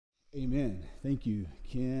Amen. Thank you,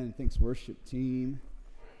 Ken. Thanks, worship team.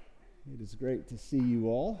 It is great to see you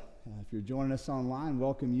all. If you're joining us online,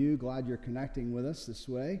 welcome you. Glad you're connecting with us this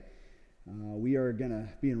way. We are going to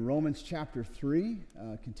be in Romans chapter 3,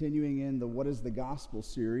 continuing in the What is the Gospel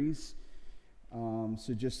series.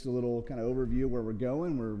 So just a little kind of overview of where we're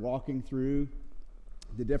going. We're walking through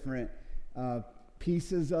the different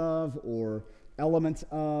pieces of or elements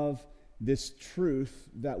of this truth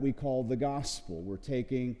that we call the gospel. We're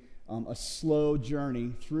taking a slow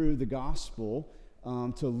journey through the gospel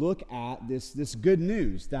to look at this good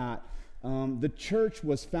news that the church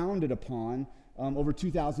was founded upon over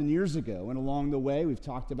 2,000 years ago. And along the way, we've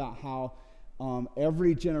talked about how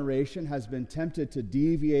every generation has been tempted to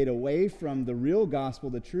deviate away from the real gospel,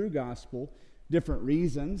 the true gospel, different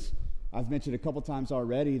reasons. I've mentioned a couple times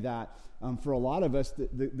already that for a lot of us,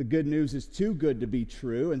 the good news is too good to be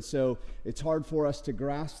true, and so it's hard for us to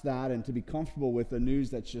grasp that and to be comfortable with the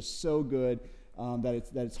news that's just so good that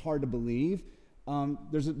it's hard to believe.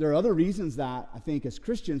 There are other reasons that I think as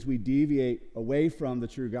Christians we deviate away from the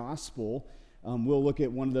true gospel. We'll look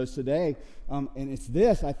at one of those today, and it's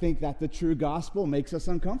this. I think that the true gospel makes us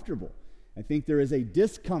uncomfortable. I think there is a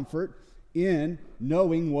discomfort in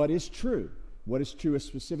knowing what is true. What is true is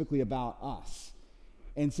specifically about us.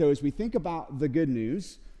 And so as we think about the good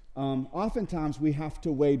news, oftentimes we have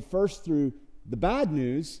to wade first through the bad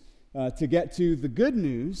news to get to the good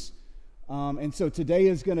news. And so today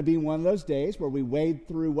is going to be one of those days where we wade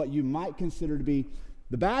through what you might consider to be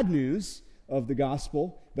the bad news of the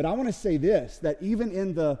gospel. But I want to say this, that even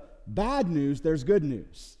in the bad news, there's good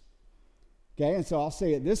news. Okay, and so I'll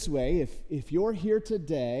say it this way. If you're here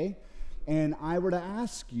today and I were to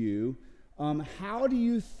ask you, how do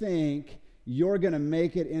you think you're going to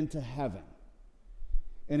make it into heaven?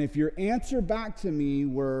 And if your answer back to me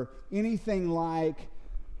were anything like,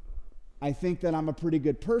 I think that I'm a pretty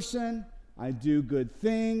good person, I do good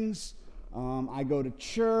things, I go to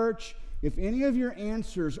church, if any of your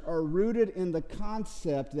answers are rooted in the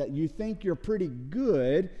concept that you think you're pretty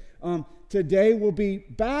good, today will be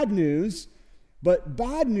bad news, but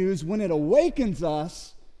bad news, when it awakens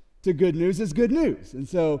us to good news, is good news. And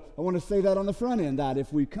so I want to say that on the front end, that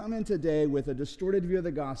if we come in today with a distorted view of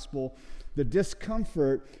the gospel, the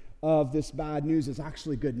discomfort of this bad news is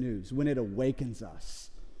actually good news when it awakens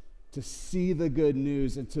us to see the good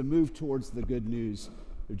news and to move towards the good news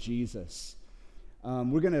of Jesus.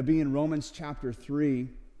 We're going to be in Romans chapter 3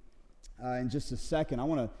 in just a second. I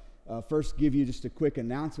want to first give you just a quick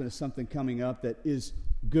announcement of something coming up that is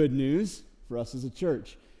good news for us as a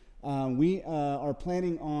church. We are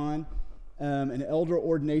planning on an elder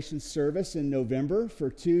ordination service in November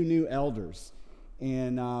for 2 new elders.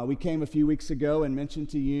 And we came a few weeks ago and mentioned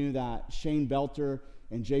to you that Shane Belter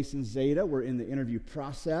and Jason Zeta were in the interview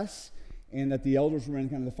process, and that the elders were in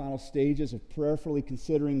kind of the final stages of prayerfully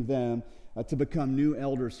considering them to become new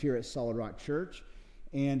elders here at Solid Rock Church.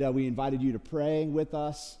 And we invited you to pray with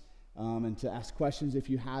us and to ask questions if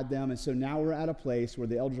you had them. And so now we're at a place where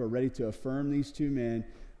the elders are ready to affirm these 2 men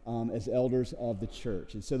as elders of the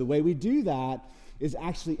church. And so the way we do that is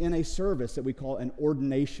actually in a service that we call an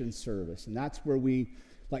ordination service. And that's where we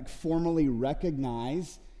formally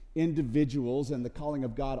recognize individuals and the calling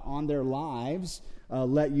of God on their lives,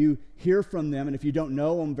 let you hear from them. And if you don't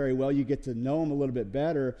know them very well, you get to know them a little bit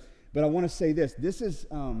better. But I want to say this. This is,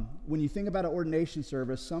 when you think about an ordination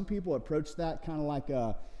service, some people approach that kind of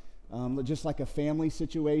like just like a family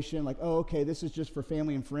situation. Like, oh, okay, this is just for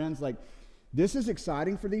family and friends. Like, this is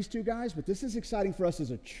exciting for these 2 guys, but this is exciting for us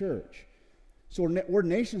as a church. So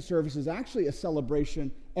ordination service is actually a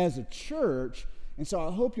celebration as a church, and so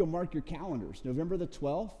I hope you'll mark your calendars. November the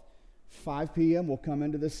 12th, 5 p.m., we'll come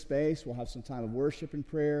into this space. We'll have some time of worship and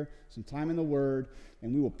prayer, some time in the Word,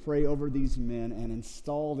 and we will pray over these men and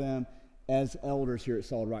install them as elders here at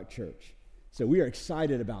Solid Rock Church. So we are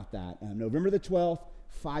excited about that. November the 12th,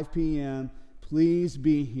 5 p.m., please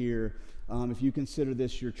be here if you consider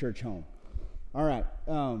this your church home. All right.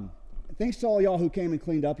 Thanks to all y'all who came and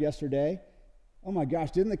cleaned up yesterday. Oh my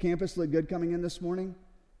gosh, didn't the campus look good coming in this morning?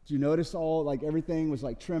 Did you notice everything was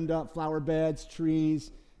trimmed up, flower beds,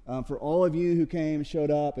 trees? For all of you who came,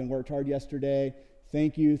 showed up, and worked hard yesterday,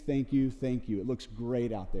 thank you, thank you, thank you. It looks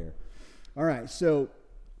great out there. All right, so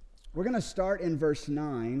we're going to start in verse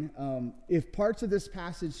 9. If parts of this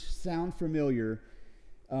passage sound familiar,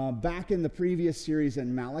 back in the previous series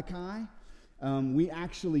in Malachi, we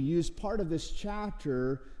actually used part of this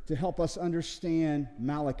chapter to help us understand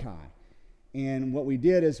Malachi. And what we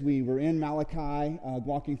did is we were in Malachi,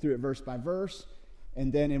 walking through it verse by verse,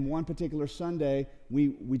 and then in one particular Sunday,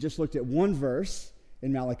 we just looked at one verse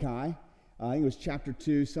in Malachi, I think it was chapter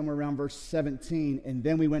 2, somewhere around verse 17, and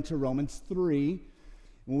then we went to Romans 3.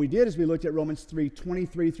 What we did is we looked at Romans 3,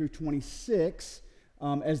 23 through 26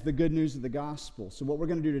 as the good news of the gospel. So what we're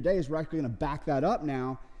going to do today is we're actually going to back that up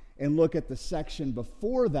now and look at the section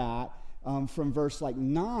before that from verse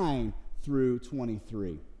 9 through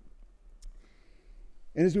 23.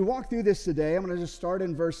 And as we walk through this today, I'm going to just start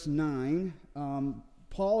in verse 9.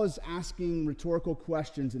 Paul is asking rhetorical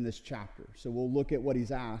questions in this chapter. So we'll look at what he's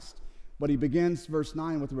asked. But he begins verse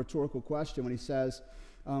 9 with a rhetorical question when he says,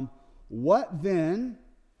 what then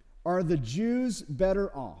are the Jews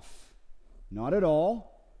better off? Not at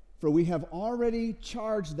all, for we have already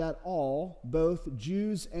charged that all, both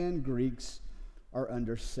Jews and Greeks, are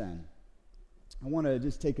under sin. I want to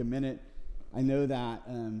just take a minute. I know that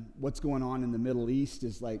what's going on in the Middle East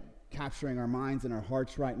is like capturing our minds and our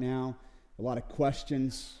hearts right now. A lot of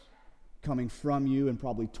questions coming from you and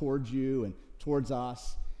probably towards you and towards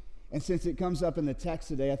us. And since it comes up in the text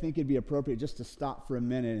today, I think it'd be appropriate just to stop for a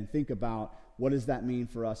minute and think about what does that mean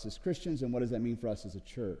for us as Christians and what does that mean for us as a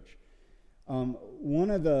church. One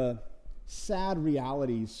of the sad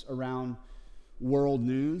realities around world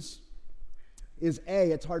news is,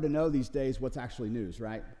 it's hard to know these days what's actually news,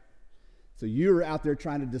 right? So you're out there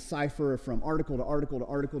trying to decipher from article to article to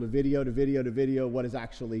article to video to video to video what is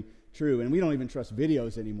actually true. And we don't even trust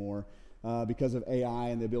videos anymore because of AI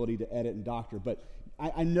and the ability to edit and doctor. But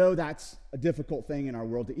I know that's a difficult thing in our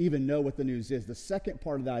world to even know what the news is. The second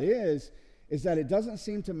part of that is that it doesn't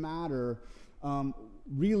seem to matter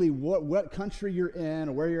really what country you're in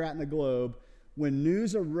or where you're at in the globe. When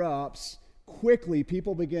news erupts, quickly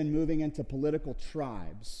people begin moving into political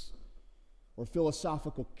tribes or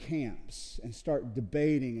philosophical camps and start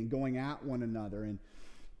debating and going at one another. And,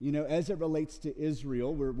 as it relates to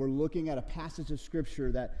Israel, we're looking at a passage of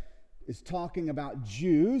Scripture that is talking about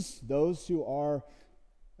Jews, those who are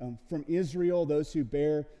from Israel, those who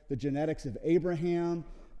bear the genetics of Abraham,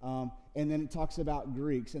 and then it talks about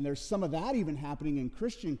Greeks. And there's some of that even happening in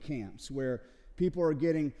Christian camps where people are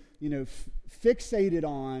getting, fixated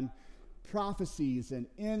on prophecies and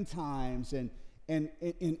end times and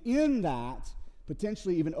in that,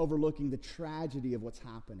 potentially even overlooking the tragedy of what's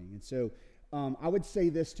happening. And so I would say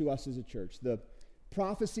this to us as a church. The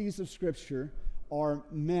prophecies of Scripture are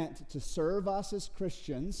meant to serve us as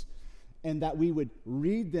Christians and that we would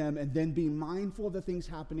read them and then be mindful of the things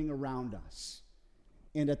happening around us.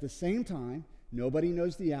 And at the same time, nobody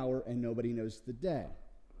knows the hour and nobody knows the day.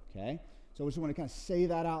 Okay? So I just want to kind of say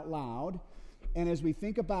that out loud. And as we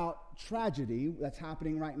think about tragedy that's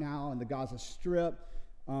happening right now in the Gaza Strip,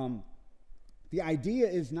 the idea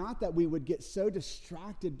is not that we would get so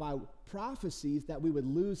distracted by prophecies that we would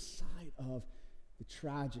lose sight of the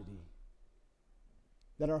tragedy,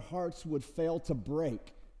 that our hearts would fail to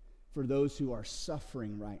break for those who are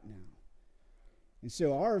suffering right now. And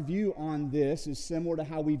so our view on this is similar to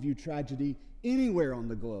how we view tragedy anywhere on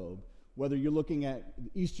the globe, whether you're looking at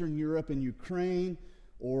Eastern Europe and Ukraine,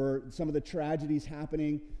 or some of the tragedies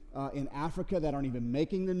happening in Africa that aren't even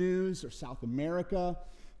making the news, or South America,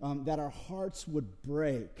 that our hearts would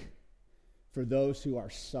break for those who are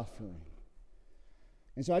suffering.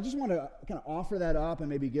 And so I just want to kind of offer that up and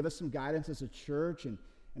maybe give us some guidance as a church. And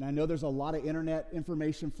I know there's a lot of internet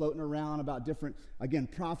information floating around about different, again,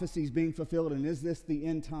 prophecies being fulfilled, and is this the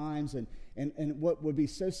end times? And what would be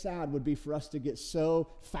so sad would be for us to get so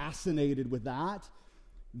fascinated with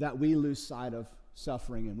that we lose sight of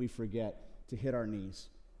suffering and we forget to hit our knees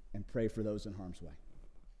and pray for those in harm's way.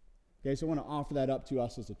 Okay, so I want to offer that up to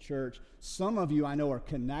us as a church. Some of you I know are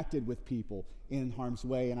connected with people in harm's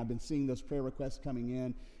way, and I've been seeing those prayer requests coming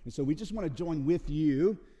in. And so we just want to join with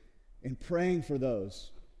you in praying for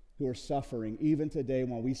those who are suffering, even today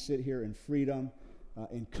while we sit here in freedom,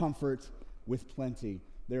 in comfort, with plenty.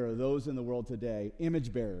 There are those in the world today,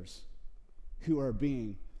 image bearers, who are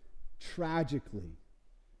being tragically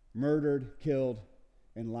murdered, killed,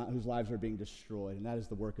 and whose lives are being destroyed. And that is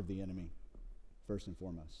the work of the enemy, first and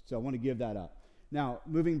foremost. So I want to give that up. Now,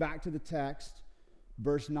 moving back to the text,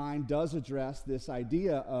 verse 9 does address this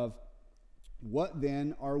idea of what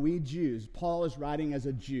then are we Jews? Paul is writing as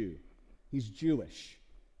a Jew. He's Jewish.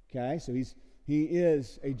 Okay, so he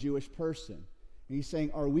is a Jewish person. And he's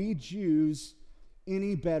saying, are we Jews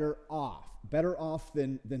any better off? Better off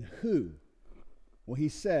than who? Well, he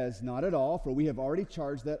says, not at all, for we have already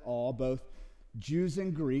charged that all, both Jews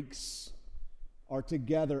and Greeks, are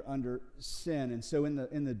together under sin. And so in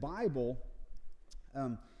the Bible,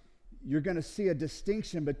 you're going to see a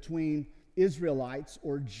distinction between Israelites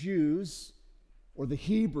or Jews or the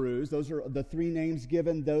Hebrews. Those are the three names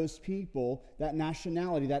given those people, that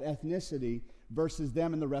nationality, that ethnicity, versus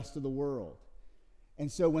them and the rest of the world.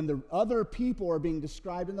 And so when the other people are being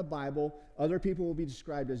described in the Bible, other people will be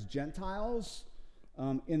described as Gentiles,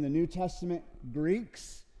 in the New Testament,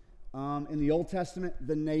 Greeks, in the Old Testament,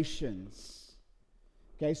 the nations.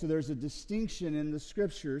 Okay, so there's a distinction in the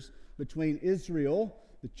scriptures between Israel,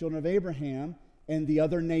 the children of Abraham, and the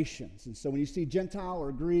other nations. And so when you see Gentile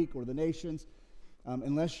or Greek or the nations,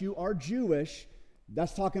 unless you are Jewish,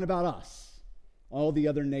 that's talking about us, all the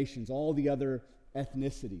other nations, all the other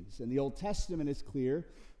ethnicities. And the Old Testament is clear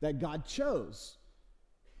that God chose,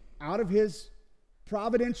 out of his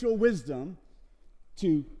providential wisdom,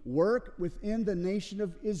 to work within the nation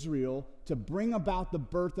of Israel to bring about the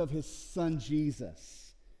birth of his son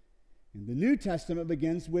Jesus. And the New Testament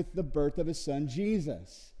begins with the birth of his son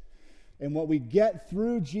Jesus. And what we get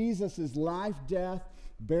through Jesus' life, death,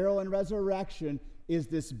 burial, and resurrection is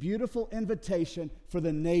this beautiful invitation for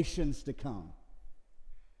the nations to come.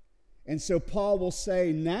 And so Paul will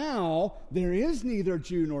say, now there is neither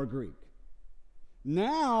Jew nor Greek.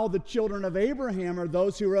 Now the children of Abraham are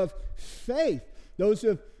those who are of faith. Those who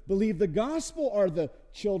have believed the gospel are the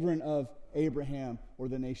children of Abraham or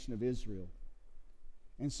the nation of Israel.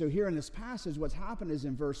 And so here in this passage, what's happened is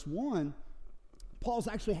in verse 1, Paul's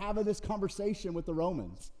actually having this conversation with the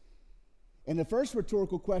Romans. And the first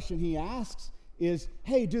rhetorical question he asks is,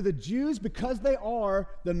 hey, do the Jews, because they are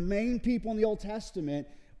the main people in the Old Testament,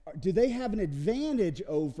 do they have an advantage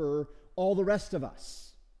over all the rest of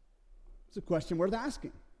us? It's a question worth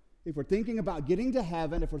asking. If we're thinking about getting to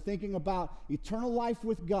heaven, if we're thinking about eternal life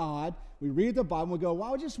with God, we read the Bible and we go,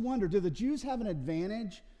 well, I just wonder, do the Jews have an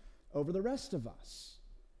advantage over the rest of us?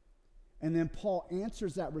 And then Paul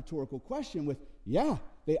answers that rhetorical question with, yeah,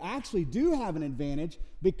 they actually do have an advantage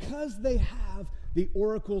because they have the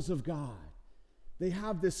oracles of God. They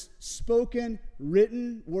have this spoken,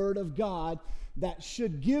 written word of God that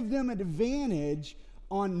should give them an advantage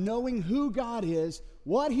on knowing who God is,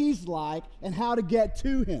 what he's like, and how to get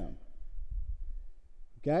to him.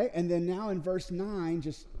 Okay? And then now in verse 9,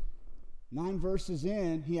 just 9 verses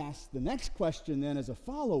in, he asks the next question then as a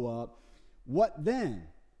follow-up, what then?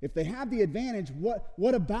 If they have the advantage,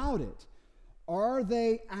 what about it? Are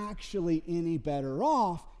they actually any better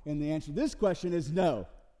off? And the answer to this question is no.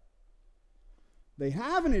 They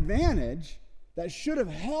have an advantage that should have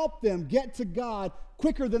helped them get to God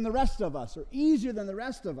quicker than the rest of us or easier than the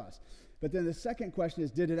rest of us. But then the second question is,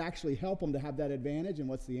 did it actually help them to have that advantage? And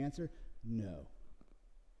what's the answer? No.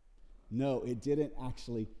 No, it didn't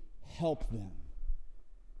actually help them.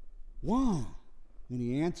 Why? And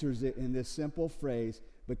he answers it in this simple phrase,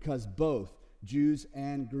 because both Jews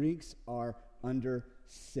and Greeks are under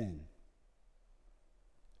sin.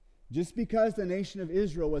 Just because the nation of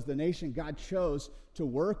Israel was the nation God chose to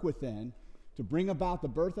work within, to bring about the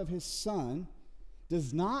birth of his son,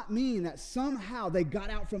 does not mean that somehow they got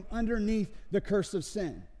out from underneath the curse of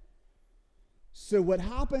sin. So what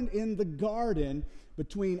happened in the garden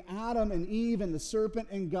between Adam and Eve and the serpent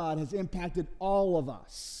and God has impacted all of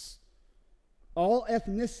us. All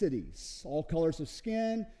ethnicities, all colors of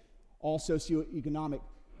skin, all socioeconomic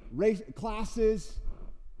race, classes.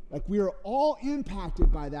 Like, we are all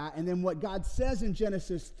impacted by that. And then what God says in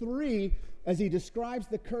Genesis 3, as he describes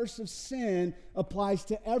the curse of sin, applies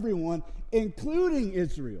to everyone, including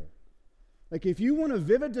Israel. Like, if you want a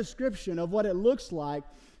vivid description of what it looks like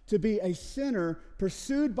to be a sinner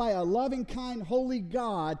pursued by a loving, kind, holy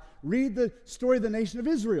God, read the story of the nation of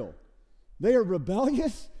Israel. They are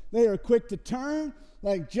rebellious. They are quick to turn.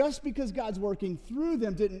 Like, just because God's working through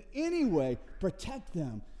them didn't in any way protect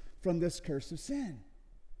them from this curse of sin.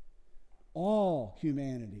 All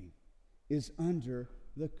humanity is under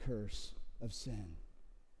the curse of sin.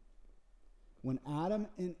 When Adam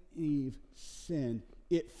and Eve sinned,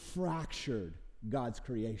 it fractured God's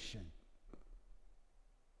creation.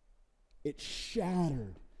 It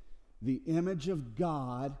shattered the image of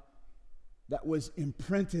God that was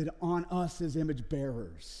imprinted on us as image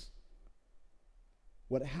bearers.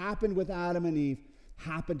 What happened with Adam and Eve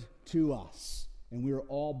happened to us, and we were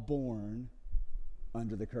all born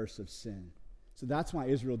under the curse of sin. So that's why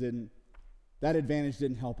that advantage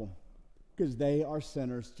didn't help them, because they are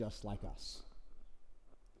sinners just like us.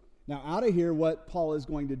 Now, out of here, what Paul is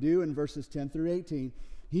going to do in verses 10 through 18,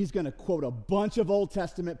 he's going to quote a bunch of Old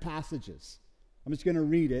Testament passages. I'm just going to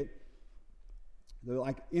read it. They're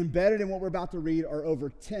like embedded in what we're about to read are over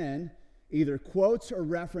 10, either quotes or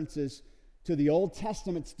references to the Old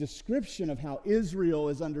Testament's description of how Israel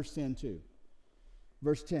is under sin too.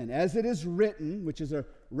 Verse 10, as it is written, which is a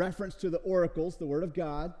reference to the oracles, the word of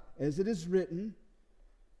God, as it is written,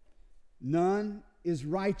 none is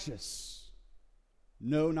righteous,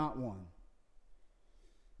 no, not one.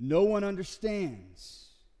 No one understands.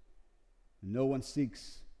 No one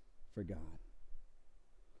seeks for God.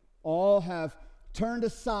 All have turned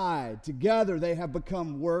aside. Together they have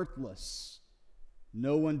become worthless.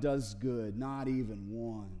 No one does good, not even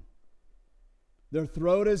one. Their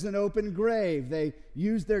throat is an open grave. They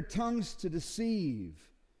use their tongues to deceive.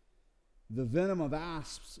 The venom of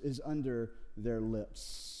asps is under their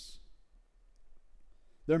lips.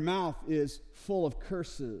 Their mouth is full of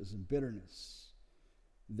curses and bitterness.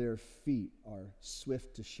 Their feet are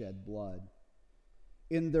swift to shed blood.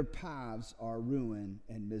 In their paths are ruin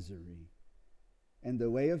and misery. And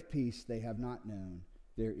the way of peace they have not known.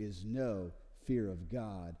 There is no fear of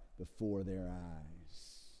God before their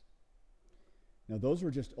eyes. Now, those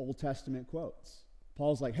were just Old Testament quotes.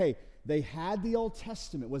 Paul's like, hey, they had the Old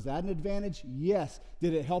Testament. Was that an advantage? Yes.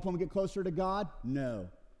 Did it help them get closer to God? No.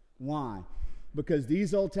 Why? Because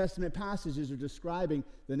these Old Testament passages are describing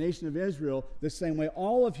the nation of Israel the same way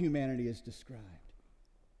all of humanity is described.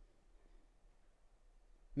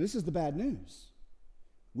 And this is the bad news.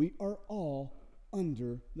 We are all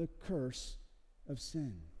under the curse of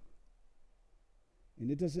sin. And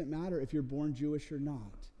it doesn't matter if you're born Jewish or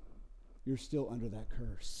not. You're still under that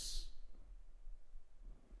curse.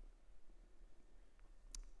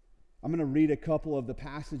 I'm going to read a couple of the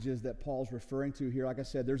passages that Paul's referring to here. Like I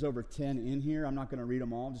said, there's over 10 in here. I'm not going to read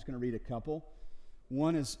them all. I'm just going to read a couple.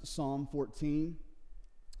 One is Psalm 14,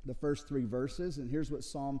 the first 3 verses. And here's what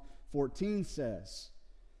Psalm 14 says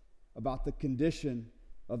about the condition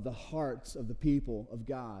of the hearts of the people of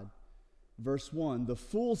God. Verse 1, the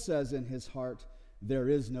fool says in his heart, there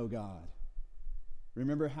is no God.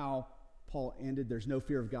 Remember how Paul ended, there's no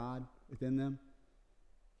fear of God within them?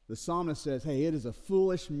 The psalmist says, hey, it is a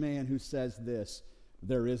foolish man who says this,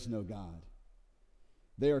 there is no God.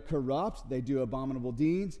 They are corrupt, they do abominable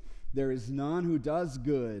deeds, there is none who does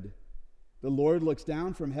good. The Lord looks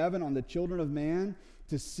down from heaven on the children of man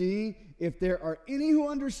to see if there are any who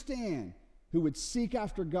understand, who would seek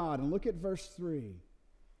after God. And look at verse 3.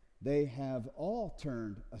 They have all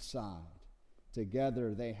turned aside.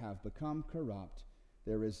 Together they have become corrupt.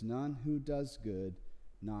 There is none who does good,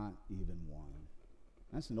 not even one.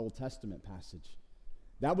 That's an Old Testament passage.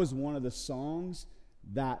 That was one of the songs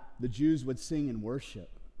that the Jews would sing in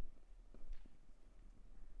worship.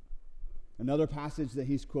 Another passage that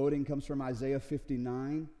he's quoting comes from Isaiah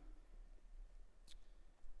 59.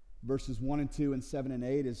 Verses 1 and 2 and 7 and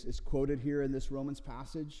 8 is quoted here in this Romans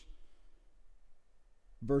passage.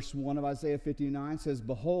 Verse 1 of Isaiah 59 says,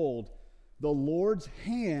 behold, the Lord's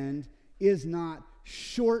hand is not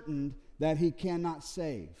shortened that he cannot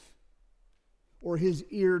save, or his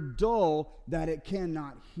ear dull that it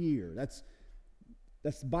cannot hear. That's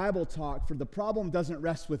Bible talk for the problem doesn't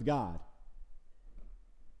rest with God.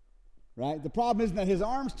 Right? The problem isn't that his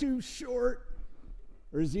arm's too short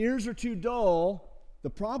or his ears are too dull. The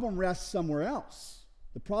problem rests somewhere else.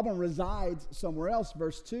 The problem resides somewhere else.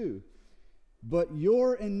 Verse 2. But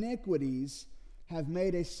your iniquities have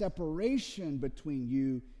made a separation between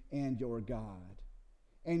you and your God.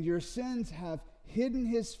 And your sins have hidden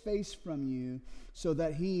his face from you so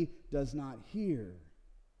that he does not hear.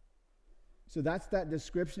 So that's that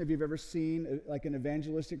description. If you've ever seen like an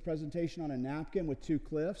evangelistic presentation on a napkin with 2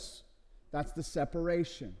 cliffs, that's the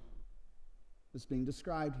separation that's being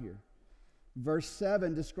described here. Verse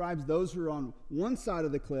 7 describes those who are on one side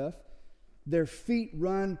of the cliff. Their feet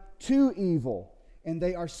run to evil, and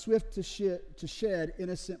they are swift to shed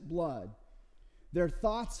innocent blood. Their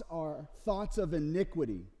thoughts are thoughts of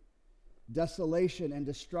iniquity. Desolation and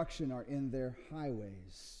destruction are in their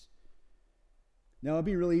highways. Now, it'd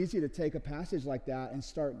be really easy to take a passage like that and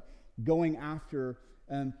start going after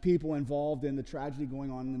people involved in the tragedy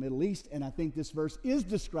going on in the Middle East, and I think this verse is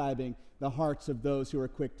describing the hearts of those who are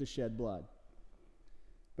quick to shed blood.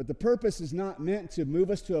 But the purpose is not meant to move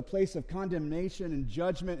us to a place of condemnation and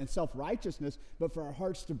judgment and self-righteousness, but for our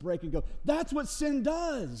hearts to break and go, that's what sin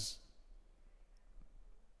does.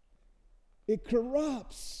 It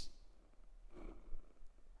corrupts.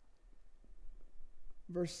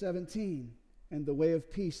 Verse 17, and the way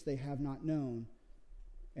of peace they have not known.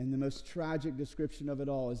 And the most tragic description of it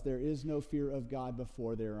all is there is no fear of God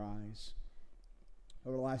before their eyes.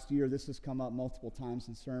 Over the last year, this has come up multiple times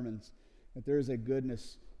in sermons, that there is a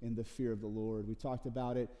goodness in the fear of the Lord. We talked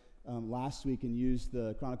about it last week and used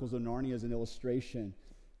the Chronicles of Narnia as an illustration.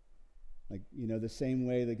 Like, the same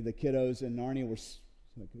way the kiddos in Narnia were,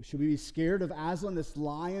 like, should we be scared of Aslan, this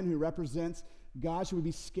lion who represents God? Should we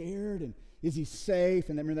be scared? And is he safe?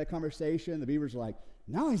 And then remember that conversation? The beavers are like,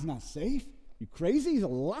 no, he's not safe. You crazy? He's a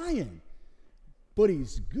lion. But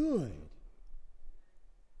he's good.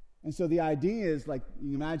 And so the idea is, like,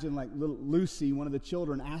 you imagine like little Lucy, one of the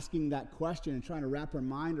children, asking that question and trying to wrap her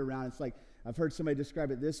mind around it. It's like, I've heard somebody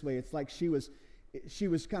describe it this way. It's like she was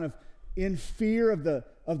kind of in fear of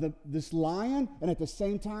this lion, and at the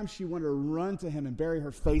same time she wanted to run to him and bury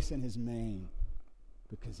her face in his mane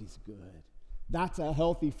because he's good. That's a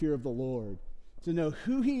healthy fear of the Lord. To know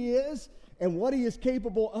who he is and what he is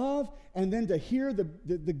capable of, and then to hear the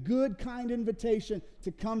good, kind invitation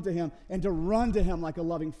to come to him and to run to him like a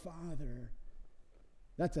loving father.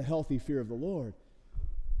 That's a healthy fear of the Lord.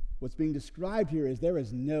 What's being described here is there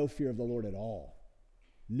is no fear of the Lord at all.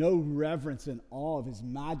 No reverence and awe of his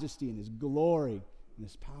majesty and his glory and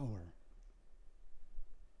his power.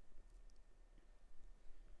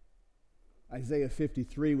 Isaiah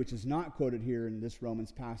 53, which is not quoted here in this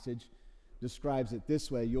Romans passage, describes it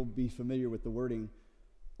this way. You'll be familiar with the wording.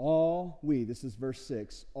 All we, this is verse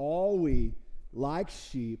 6, all we, like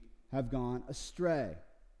sheep, have gone astray.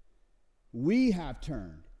 We have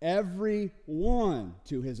turned every one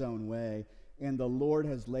to his own way, and the Lord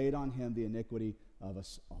has laid on him the iniquity of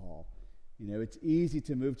us all. You know, it's easy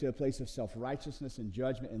to move to a place of self-righteousness and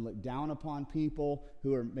judgment and look down upon people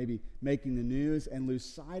who are maybe making the news and lose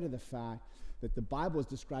sight of the fact that the Bible is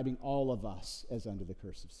describing all of us as under the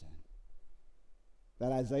curse of sin.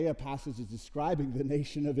 That Isaiah passage is describing the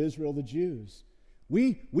nation of Israel, the Jews.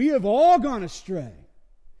 We have all gone astray.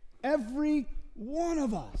 Every one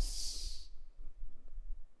of us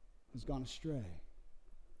has gone astray.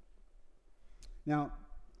 Now,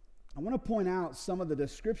 I want to point out some of the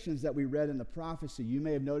descriptions that we read in the prophecy. You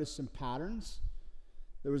may have noticed some patterns.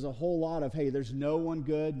 There was a whole lot of, hey, there's no one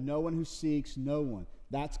good, no one who seeks, no one.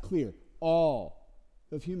 That's clear. All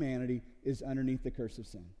of humanity is underneath the curse of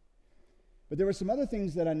sin. But there were some other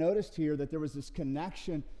things that I noticed here, that there was this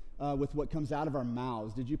connection with what comes out of our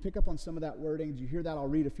mouths. Did you pick up on some of that wording? Did you hear that? I'll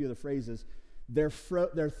read a few of the phrases. Their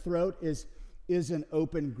throat is an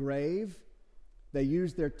open grave. They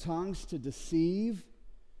use their tongues to deceive.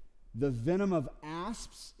 The venom of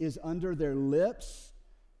asps is under their lips,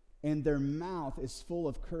 and their mouth is full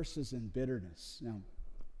of curses and bitterness. Now,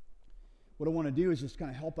 what I want to do is just kind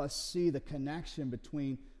of help us see the connection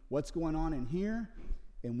between what's going on in here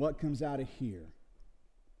and what comes out of here.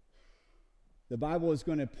 The Bible is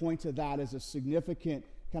going to point to that as a significant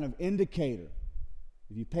kind of indicator.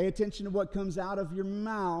 If you pay attention to what comes out of your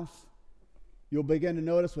mouth, you'll begin to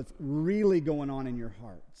notice what's really going on in your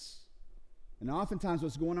hearts. And oftentimes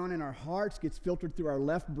what's going on in our hearts gets filtered through our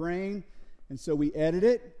left brain, and so we edit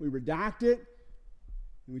it, we redact it,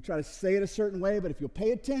 and we try to say it a certain way, but if you'll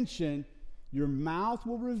pay attention, your mouth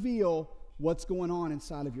will reveal what's going on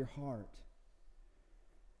inside of your heart.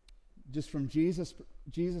 Just from Jesus'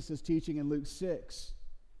 teaching in Luke 6.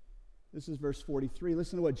 This is verse 43.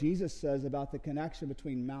 Listen to what Jesus says about the connection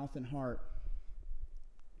between mouth and heart.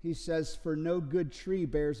 He says, "For no good tree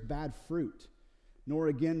bears bad fruit, nor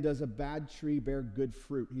again does a bad tree bear good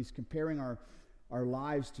fruit." He's comparing our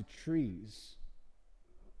lives to trees.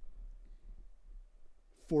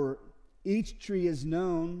 "For each tree is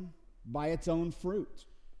known by its own fruit.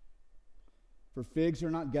 For figs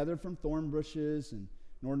are not gathered from thorn bushes, and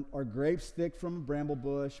nor are grapes thick from a bramble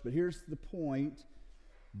bush." But here's the point.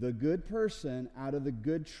 "The good person out of the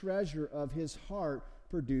good treasure of his heart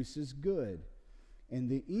produces good. And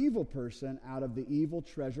the evil person out of the evil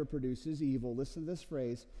treasure produces evil." Listen to this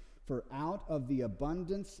phrase. "For out of the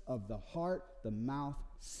abundance of the heart, the mouth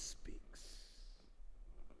speaks."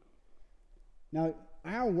 Now,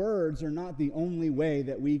 our words are not the only way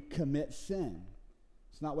that we commit sin.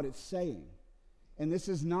 It's not what it's saying. And this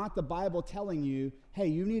is not the Bible telling you, hey,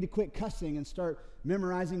 you need to quit cussing and start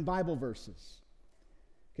memorizing Bible verses.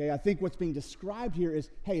 Okay, I think what's being described here is,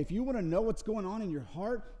 hey, if you want to know what's going on in your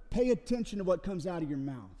heart, pay attention to what comes out of your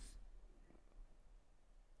mouth.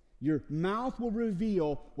 Your mouth will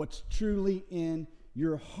reveal what's truly in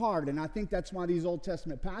your heart. And I think that's why these Old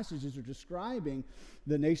Testament passages are describing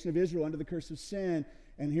the nation of Israel under the curse of sin.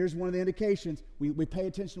 And here's one of the indications. We pay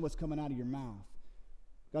attention to what's coming out of your mouth.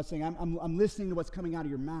 God's saying, I'm listening to what's coming out of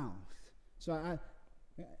your mouth. So I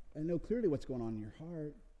know clearly what's going on in your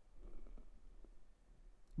heart.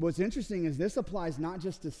 What's interesting is this applies not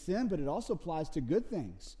just to sin, but it also applies to good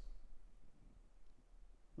things.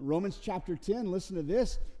 Romans chapter 10, listen to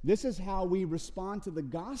this. This is how we respond to the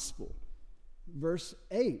gospel. Verse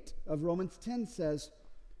 8 of Romans 10 says,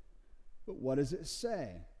 "But what does it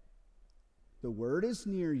say? The word is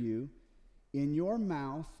near you, in your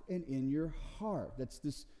mouth and in your heart." That's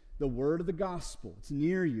the word of the gospel. It's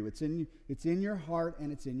near you. It's in your heart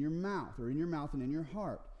and it's in your mouth, or in your mouth and in your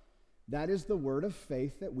heart. That is the word of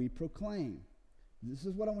faith that we proclaim. This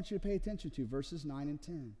is what I want you to pay attention to, verses 9 and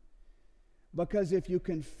 10. "Because if you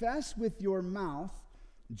confess with your mouth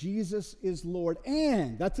Jesus is Lord,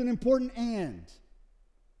 and," that's an important and,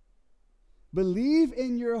 believe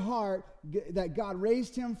in your heart that God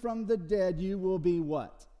raised him from the dead, you will be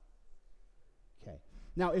what? Okay.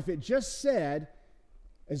 Now, if it just said,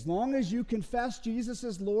 as long as you confess Jesus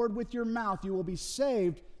as Lord with your mouth, you will be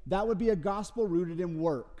saved, that would be a gospel rooted in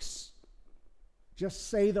works. Just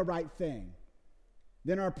say the right thing.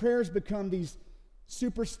 Then our prayers become these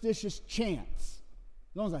superstitious chants.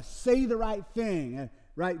 As long as I say the right thing,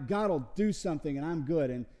 right, God will do something and I'm good.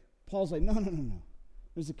 And Paul's like, no.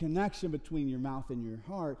 There's a connection between your mouth and your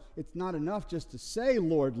heart. It's not enough just to say,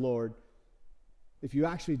 Lord, Lord, if you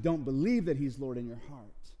actually don't believe that he's Lord in your heart.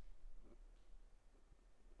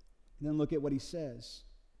 And then look at what he says.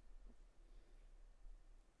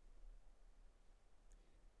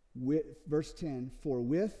 Verse 10, for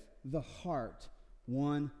with the heart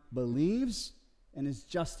one believes and is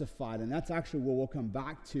justified. And that's actually what we'll come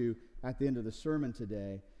back to at the end of the sermon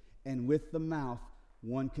today. And with the mouth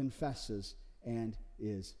one confesses and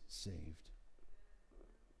is saved.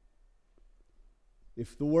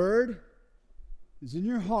 If the word is in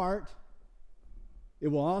your heart, it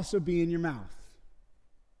will also be in your mouth.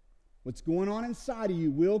 What's going on inside of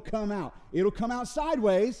you will come out. It'll come out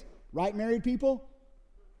sideways, right, married people?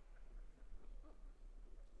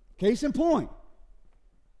 Case in point.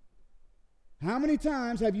 How many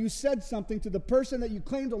times have you said something to the person that you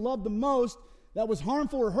claim to love the most that was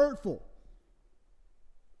harmful or hurtful?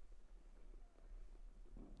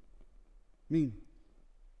 I mean,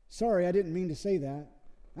 sorry, I didn't mean to say that.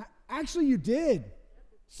 Actually, you did.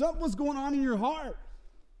 Something was going on in your heart.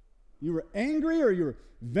 You were angry, or you were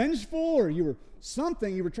vengeful, or you were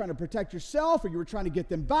something. You were trying to protect yourself, or you were trying to get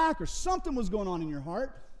them back, or something was going on in your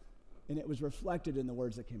heart, and it was reflected in the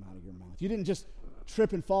words that came out of your mouth. You didn't just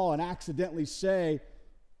trip and fall and accidentally say,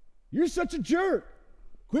 "You're such a jerk.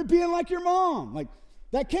 Quit being like your mom." Like,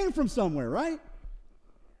 that came from somewhere, right?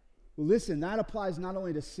 Well, listen, that applies not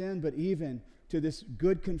only to sin, but even to this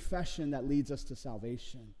good confession that leads us to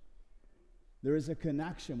salvation. There is a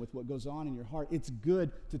connection with what goes on in your heart. It's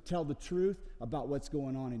good to tell the truth about what's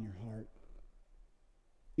going on in your heart.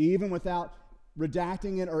 Even without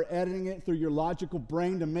redacting it or editing it through your logical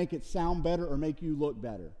brain to make it sound better or make you look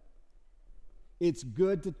better. It's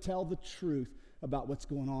good to tell the truth about what's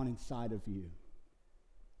going on inside of you.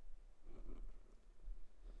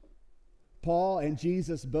 Paul and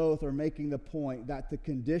Jesus both are making the point that the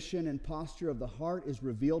condition and posture of the heart is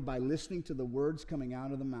revealed by listening to the words coming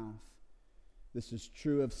out of the mouth. This is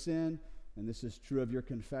true of sin, and this is true of your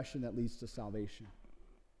confession that leads to salvation.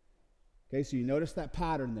 Okay, so you notice that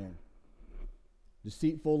pattern there.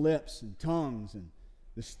 Deceitful lips and tongues and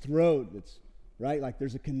this throat that's, right? Like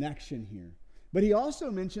there's a connection here. But he also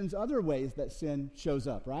mentions other ways that sin shows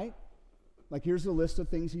up, right? Like here's a list of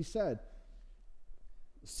things he said.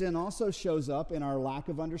 Sin also shows up in our lack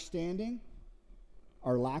of understanding,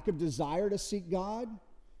 our lack of desire to seek God,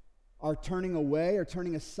 our turning away or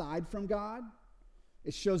turning aside from God.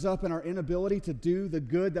 It shows up in our inability to do the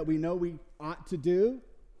good that we know we ought to do.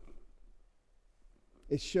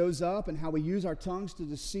 It shows up in how we use our tongues to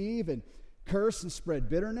deceive and curse and spread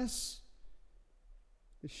bitterness.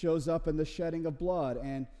 It shows up in the shedding of blood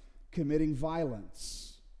and committing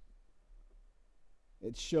violence.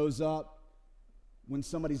 It shows up when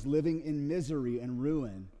somebody's living in misery and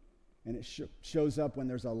ruin, and it shows up when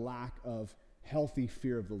there's a lack of healthy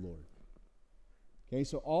fear of the Lord. Okay,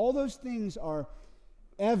 so all those things are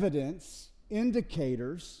evidence,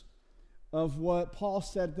 indicators of what Paul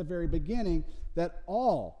said at the very beginning, that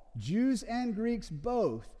all, Jews and Greeks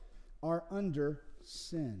both, are under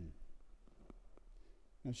sin.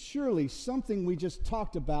 Now surely something we just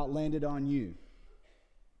talked about landed on you.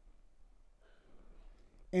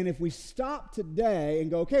 And if we stop today and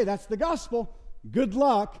go, okay, that's the gospel, good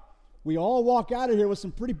luck, we all walk out of here with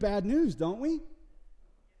some pretty bad news, don't we?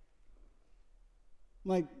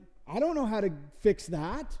 Like, I don't know how to fix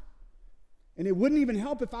that. And it wouldn't even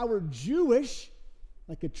help if I were Jewish,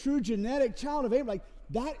 like a true genetic child of Abraham.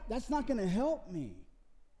 Like, that's not going to help me.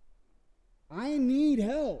 I need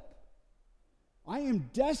help. I am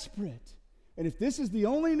desperate. And if this is the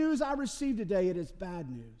only news I receive today, it is bad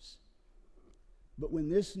news. But when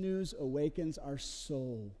this news awakens our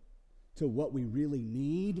soul to what we really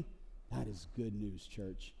need, that is good news,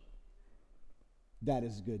 church. That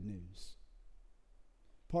is good news.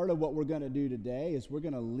 Part of what we're going to do today is we're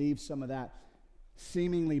going to leave some of that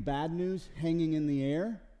seemingly bad news hanging in the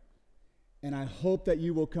air, and I hope that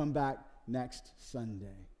you will come back next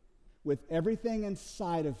Sunday with everything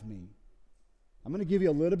inside of me. I'm going to give you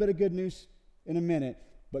a little bit of good news in a minute,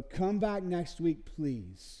 but come back next week,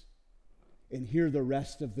 please, and hear the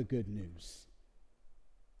rest of the good news.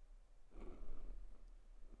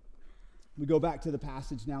 We go back to the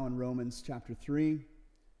passage now in Romans chapter 3,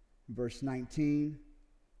 verse 19.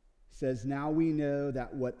 It says, now we know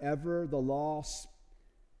that whatever the law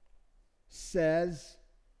says,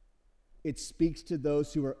 it speaks to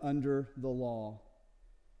those who are under the law,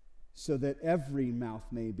 so that every mouth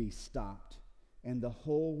may be stopped and the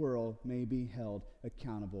whole world may be held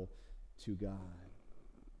accountable to God.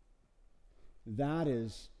 That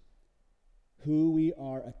is who we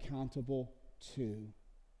are accountable to.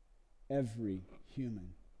 Every human.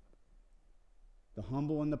 The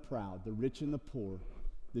humble and the proud, the rich and the poor,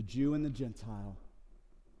 the Jew and the Gentile,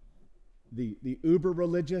 the uber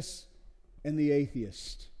religious and the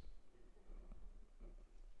atheist.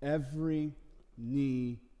 Every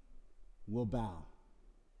knee will bow.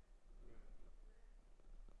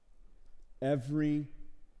 Every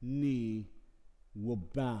knee will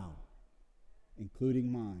bow,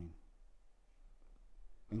 including mine,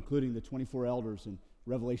 including the 24 elders in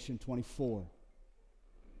Revelation 24.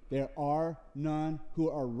 There are none who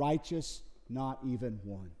are righteous, not even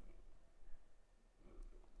one.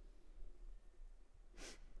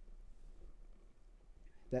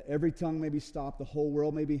 That every tongue may be stopped, the whole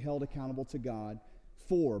world may be held accountable to God.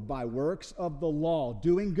 For by works of the law,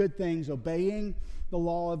 doing good things, obeying the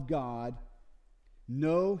law of God,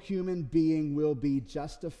 no human being will be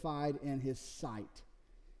justified in his sight,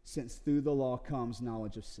 since through the law comes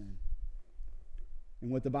knowledge of sin. And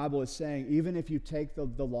what the Bible is saying, even if you take the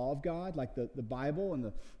law of God, like the Bible and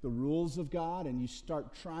the rules of God, and you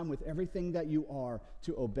start trying with everything that you are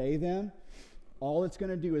to obey them, all it's going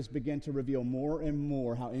to do is begin to reveal more and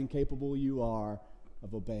more how incapable you are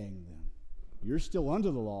of obeying them. You're still under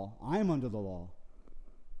the law. I'm under the law.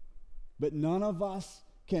 But none of us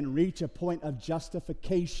can reach a point of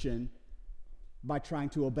justification by trying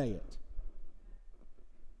to obey it.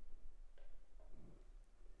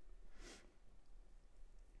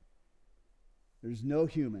 There's no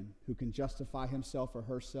human who can justify himself or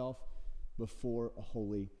herself before a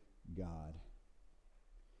holy God.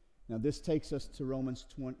 Now this takes us to Romans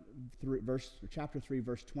chapter 3,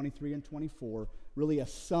 verse 23 and 24, really a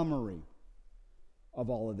summary of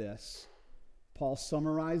all of this. Paul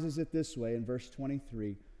summarizes it this way in verse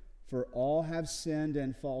 23, for all have sinned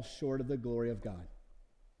and fall short of the glory of God.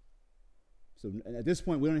 So at this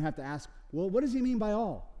point, we don't even have to ask, well, what does he mean by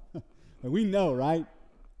all? We know, right?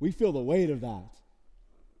 We feel the weight of that.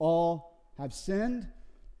 All have sinned,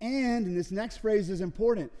 and this next phrase is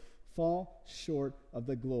important, fall short of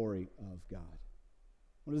the glory of God.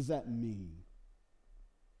 What does that mean?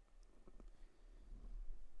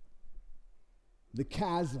 The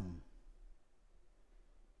chasm,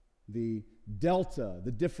 the delta,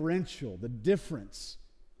 the differential, the difference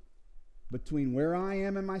between where I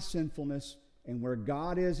am in my sinfulness and where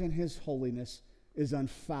God is in his holiness is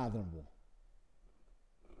unfathomable.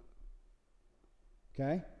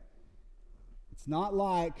 Okay? It's not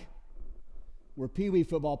like we're peewee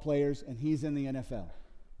football players and he's in the NFL.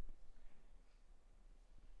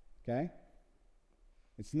 Okay?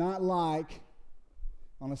 It's not like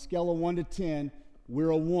on a scale of 1 to 10,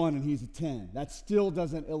 we're a 1 and he's a 10. That still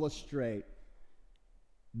doesn't illustrate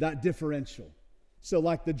that differential. So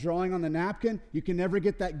like the drawing on the napkin, you can never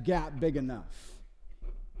get that gap big enough.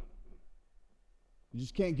 You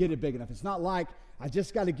just can't get it big enough. It's not like I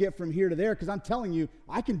just got to get from here to there, because I'm telling you,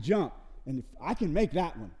 I can jump, and if I can make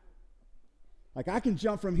that one. Like I can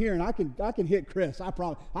jump from here, and I can hit Chris. I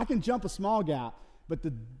promise. I can jump a small gap, but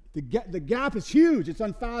the gap is huge. It's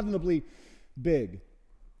unfathomably big.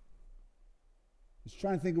 I was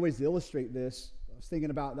trying to think of ways to illustrate this. I was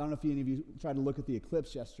thinking about, I don't know if any of you tried to look at the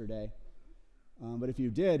eclipse yesterday, but if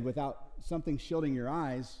you did, without something shielding your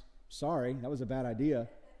eyes, sorry, that was a bad idea.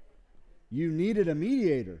 You needed a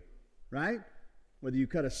mediator, right? Whether you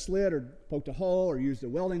cut a slit or poked a hole or used a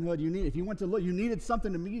welding hood, if you went to look, you needed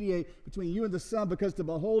something to mediate between you and the sun, because to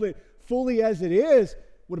behold it fully as it is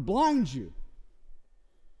would blind you.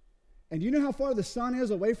 And you know how far the sun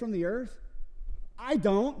is away from the earth? I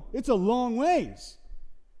don't. It's a long ways.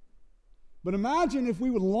 But imagine if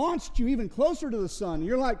we would launched you even closer to the sun.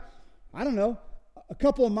 You're like, I don't know, a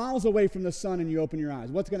couple of miles away from the sun, and you open your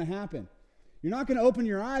eyes. What's going to happen? You're not going to open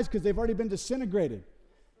your eyes because they've already been disintegrated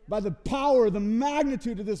by the power, the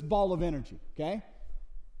magnitude of this ball of energy, okay?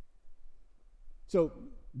 So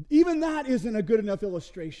even that isn't a good enough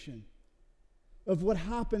illustration of what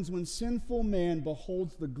happens when sinful man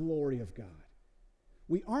beholds the glory of God.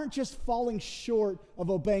 We aren't just falling short of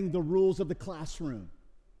obeying the rules of the classroom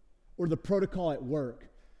or the protocol at work.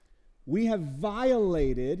 We have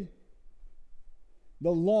violated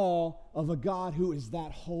the law of a God who is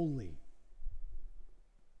that holy.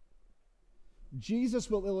 Jesus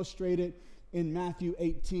will illustrate it in Matthew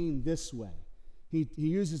 18 this way. He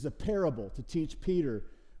uses a parable to teach Peter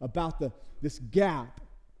about this gap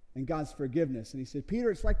in God's forgiveness. And he said,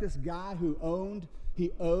 Peter, it's like this guy who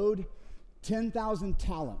owed 10,000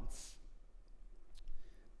 talents.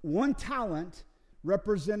 One talent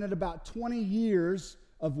represented about 20 years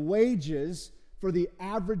of wages for the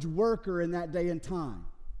average worker in that day and time.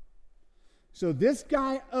 So this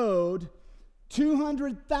guy owed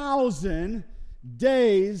 200,000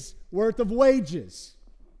 days worth of wages.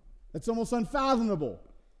 That's almost unfathomable.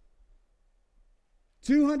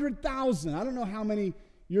 200,000. I don't know how many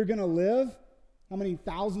you're going to live, how many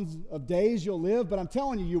thousands of days you'll live, but I'm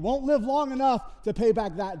telling you, you won't live long enough to pay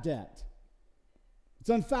back that debt. It's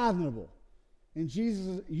unfathomable. And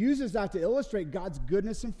Jesus uses that to illustrate God's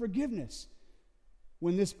goodness and forgiveness.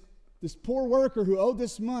 When this poor worker who owed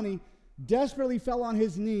this money desperately fell on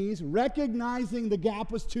his knees, recognizing the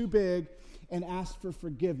gap was too big, and asked for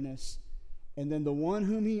forgiveness. And then the one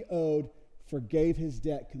whom he owed forgave his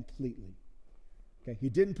debt completely. Okay, he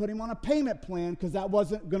didn't put him on a payment plan because that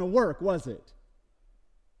wasn't going to work, was it?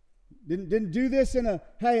 Didn't do this in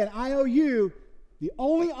hey, and I owe you. The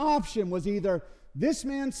only option was either this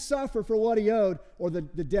man suffer for what he owed or the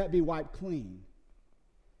debt be wiped clean.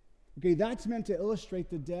 Okay, that's meant to illustrate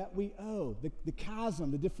the debt we owe, the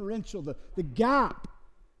chasm, the differential, the gap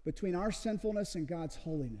between our sinfulness and God's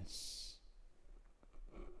holiness.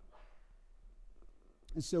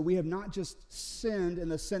 And so we have not just sinned in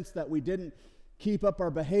the sense that we didn't keep up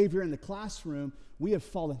our behavior in the classroom, we have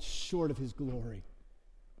fallen short of his glory.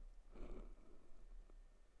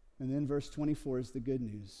 And then verse 24 is the good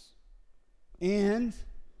news. And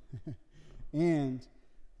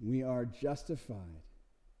we are justified.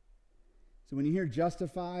 So when you hear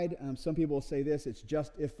justified, some people will say this, it's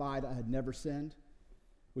justified I had never sinned,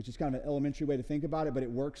 which is kind of an elementary way to think about it, but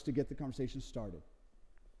it works to get the conversation started.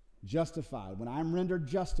 Justified. When I'm rendered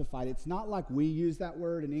justified, it's not like we use that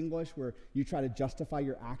word in English where you try to justify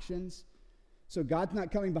your actions. So God's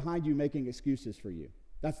not coming behind you making excuses for you.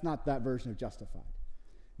 That's not that version of justified.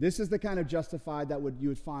 This is the kind of justified that you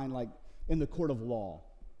would find like in the court of law.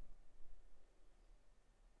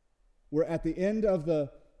 Where at the end of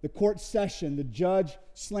the court session, the judge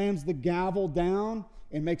slams the gavel down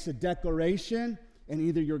and makes a declaration, and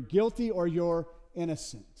either you're guilty or you're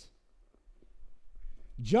innocent.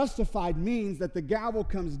 Justified means that the gavel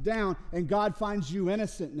comes down and God finds you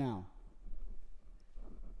innocent now.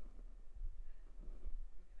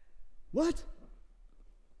 What?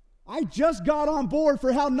 I just got on board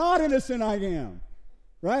for how not innocent I am.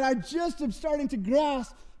 Right? I just am starting to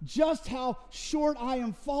grasp just how short I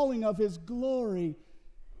am falling of his glory.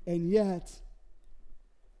 And yet,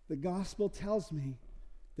 the gospel tells me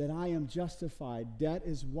that I am justified. Debt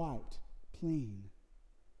is wiped clean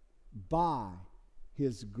by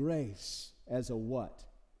his grace as a what?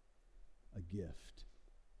 A gift.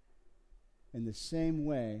 In the same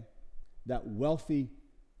way that wealthy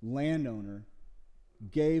landowner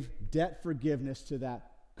gave debt forgiveness to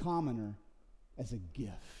that commoner as a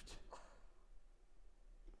gift.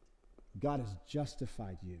 God has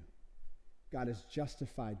justified you. God has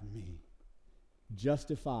justified me.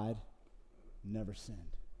 Justified, never sinned.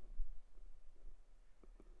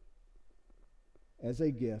 As a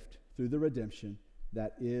gift through the redemption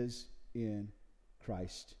that is in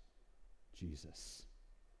Christ Jesus.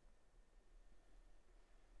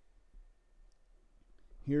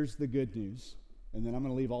 Here's the good news, and then I'm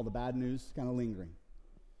going to leave all the bad news kind of lingering.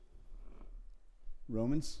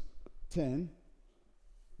 Romans 10,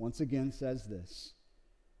 once again, says this: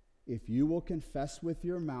 if you will confess with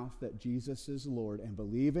your mouth that Jesus is Lord and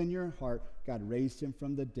believe in your heart God raised him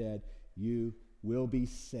from the dead, you will be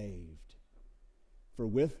saved. For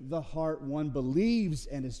with the heart one believes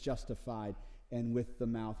and is justified, and with the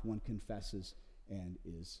mouth one confesses and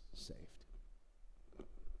is saved.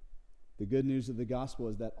 The good news of the gospel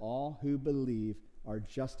is that all who believe are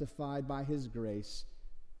justified by his grace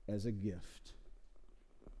as a gift.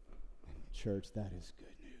 And church, that is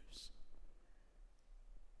good news.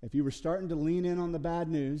 If you were starting to lean in on the bad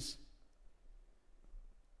news,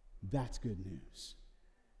 that's good news.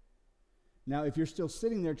 Now, if you're still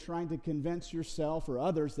sitting there trying to convince yourself or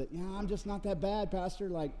others that, I'm just not that bad, Pastor,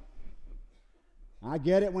 like, I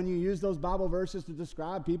get it when you use those Bible verses to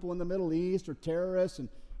describe people in the Middle East or terrorists, and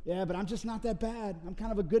but I'm just not that bad. I'm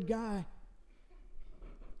kind of a good guy.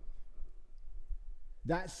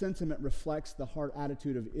 That sentiment reflects the heart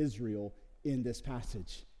attitude of Israel in this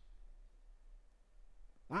passage.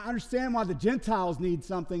 I understand why the Gentiles need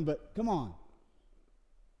something, but come on.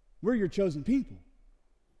 We're your chosen people.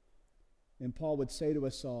 And Paul would say to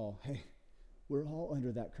us all, hey, we're all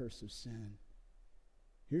under that curse of sin.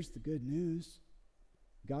 Here's the good news.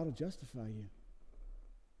 God will justify you.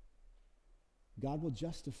 God will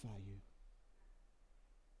justify you.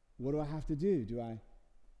 What do I have to do? Do I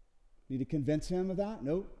need to convince him of that?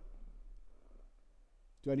 Nope.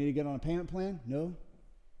 Do I need to get on a payment plan? No.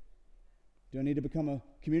 Do I need to become a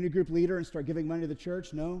community group leader and start giving money to the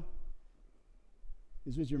church? No.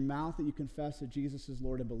 It's with your mouth that you confess that Jesus is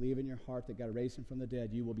Lord and believe in your heart that God raised him from the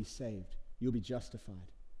dead. You will be saved. You will be justified.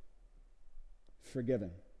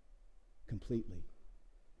 Forgiven. Completely.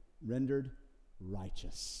 Rendered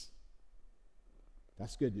righteous.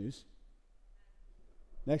 That's good news.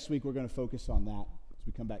 Next week, we're going to focus on that as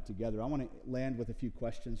we come back together. I want to land with a few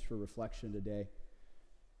questions for reflection today.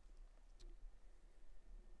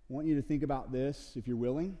 I want you to think about this, if you're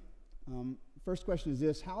willing. First question is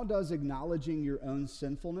this: how does acknowledging your own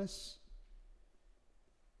sinfulness?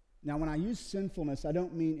 Now, when I use sinfulness, I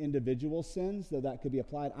don't mean individual sins, though that could be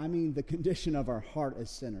applied. I mean the condition of our heart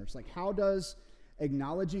as sinners. Like, how does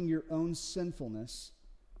acknowledging your own sinfulness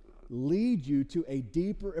lead you to a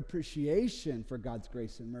deeper appreciation for God's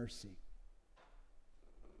grace and mercy?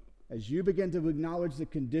 As you begin to acknowledge the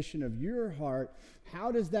condition of your heart,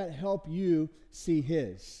 how does that help you see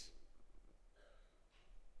his?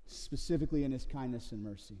 Specifically in his kindness and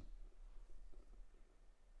mercy.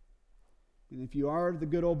 And if you are the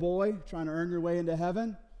good old boy trying to earn your way into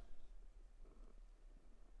heaven,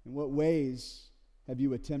 in what ways have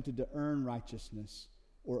you attempted to earn righteousness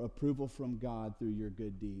or approval from God through your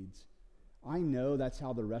good deeds? I know that's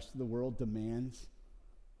how the rest of the world demands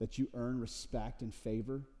that you earn respect and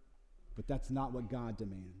favor, but that's not what God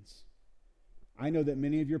demands. I know that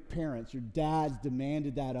many of your parents, your dads,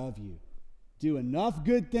 demanded that of you. Do enough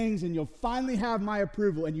good things and you'll finally have my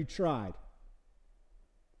approval, and you tried.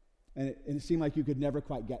 And it seemed like you could never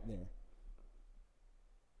quite get there.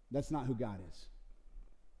 That's not who God is.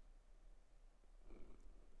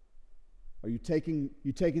 Are you taking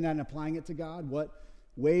that and applying it to God? What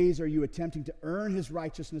ways are you attempting to earn his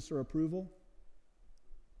righteousness or approval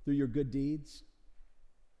through your good deeds?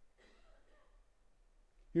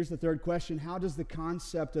 Here's the third question: how does the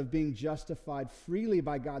concept of being justified freely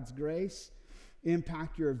by God's grace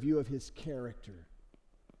impact your view of his character?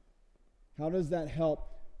 How does that help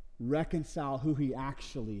reconcile who he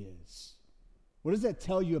actually is? What does that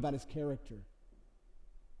tell you about his character?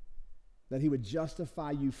 That he would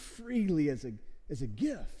justify you freely as a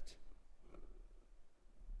gift.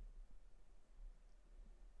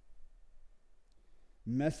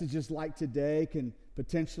 Messages like today can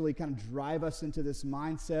potentially kind of drive us into this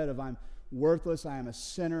mindset of I'm worthless, I am a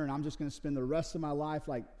sinner, and I'm just going to spend the rest of my life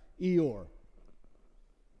like Eeyore.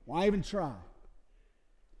 Why even try?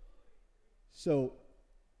 So,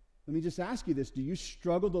 let me just ask you this. Do you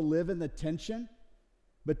struggle to live in the tension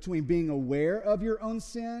between being aware of your own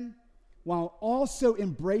sin while also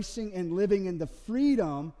embracing and living in the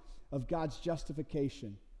freedom of God's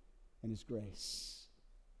justification and his grace?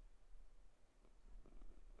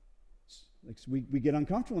 We get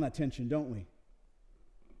uncomfortable in that tension, don't we?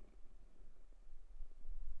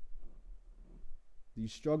 Do you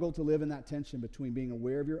struggle to live in that tension between being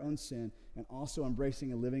aware of your own sin and also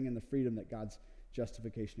embracing and living in the freedom that God's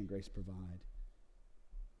justification and grace provide?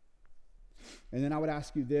 And then I would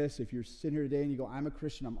ask you this: if you're sitting here today and you go, I'm a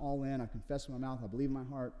Christian, I'm all in, I confess with my mouth, I believe in my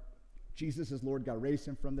heart, Jesus is Lord, God raised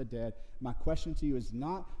him from the dead. My question to you is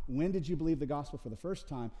not, when did you believe the gospel for the first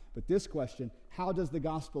time? But this question: how does the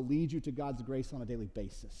gospel lead you to God's grace on a daily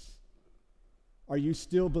basis? Are you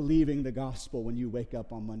still believing the gospel when you wake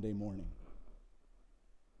up on Monday morning?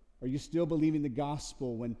 Are you still believing the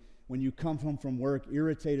gospel when you come home from work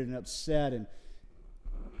irritated and upset and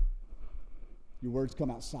your words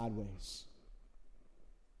come out sideways?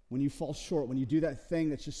 When you fall short, when you do that thing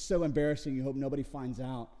that's just so embarrassing you hope nobody finds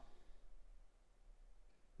out?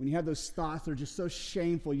 When you have those thoughts that are just so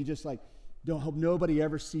shameful, you just don't hope nobody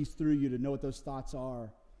ever sees through you to know what those thoughts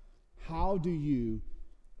are. How do you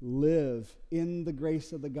live in the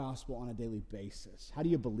grace of the gospel on a daily basis? How do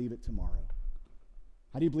you believe it tomorrow?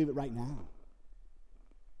 How do you believe it right now?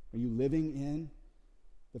 Are you living in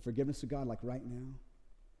the forgiveness of God like right now?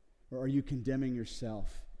 Or are you condemning yourself?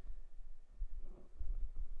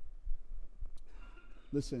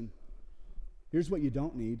 Listen, here's what you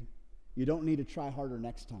don't need. You don't need to try harder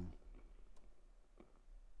next time.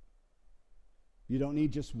 You don't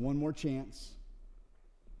need just one more chance.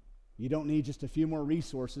 You don't need just a few more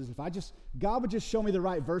resources. If God would just show me the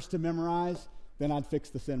right verse to memorize, then I'd fix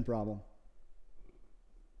the sin problem.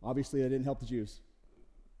 Obviously, that didn't help the Jews.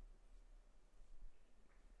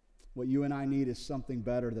 What you and I need is something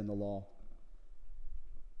better than the law.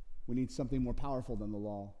 We need something more powerful than the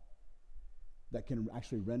law. that can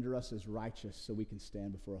actually render us as righteous so we can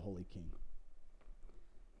stand before a holy King.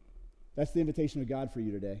 That's the invitation of God for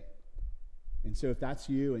you today. And so if that's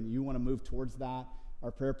you and you want to move towards that,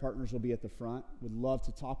 our prayer partners will be at the front. Would love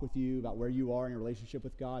to talk with you about where you are in your relationship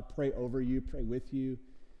with God, pray over you, pray with you.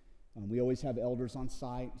 We always have elders on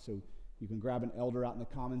site, so you can grab an elder out in the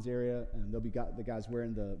commons area, and they'll be the guys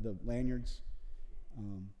wearing the lanyards.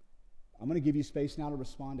 I'm going to give you space now to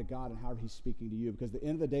respond to God and how He's speaking to you, because at the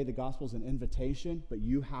end of the day, the gospel is an invitation, but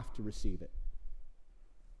you have to receive it.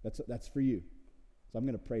 That's for you. So I'm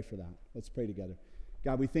going to pray for that. Let's pray together.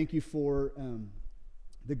 God, we thank you for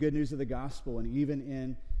the good news of the gospel, and even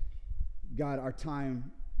in, God, our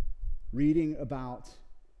time reading about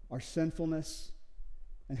our sinfulness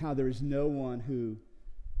and how there is no one who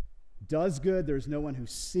does good, there is no one who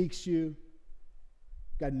seeks you.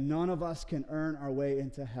 God, none of us can earn our way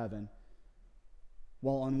into heaven.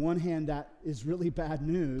 While on one hand, that is really bad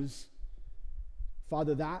news,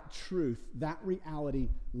 Father, that truth, that reality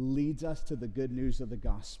leads us to the good news of the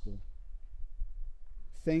gospel.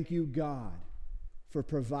 Thank you, God, for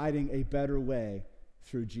providing a better way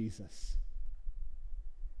through Jesus.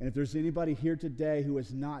 And if there's anybody here today who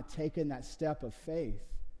has not taken that step of faith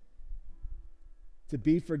to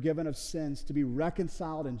be forgiven of sins, to be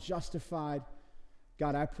reconciled and justified,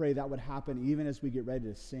 God, I pray that would happen even as we get ready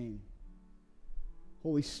to sing.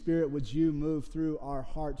 Holy Spirit, would you move through our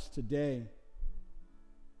hearts today?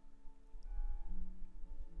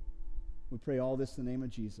 We pray all this in the name of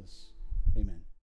Jesus. Amen.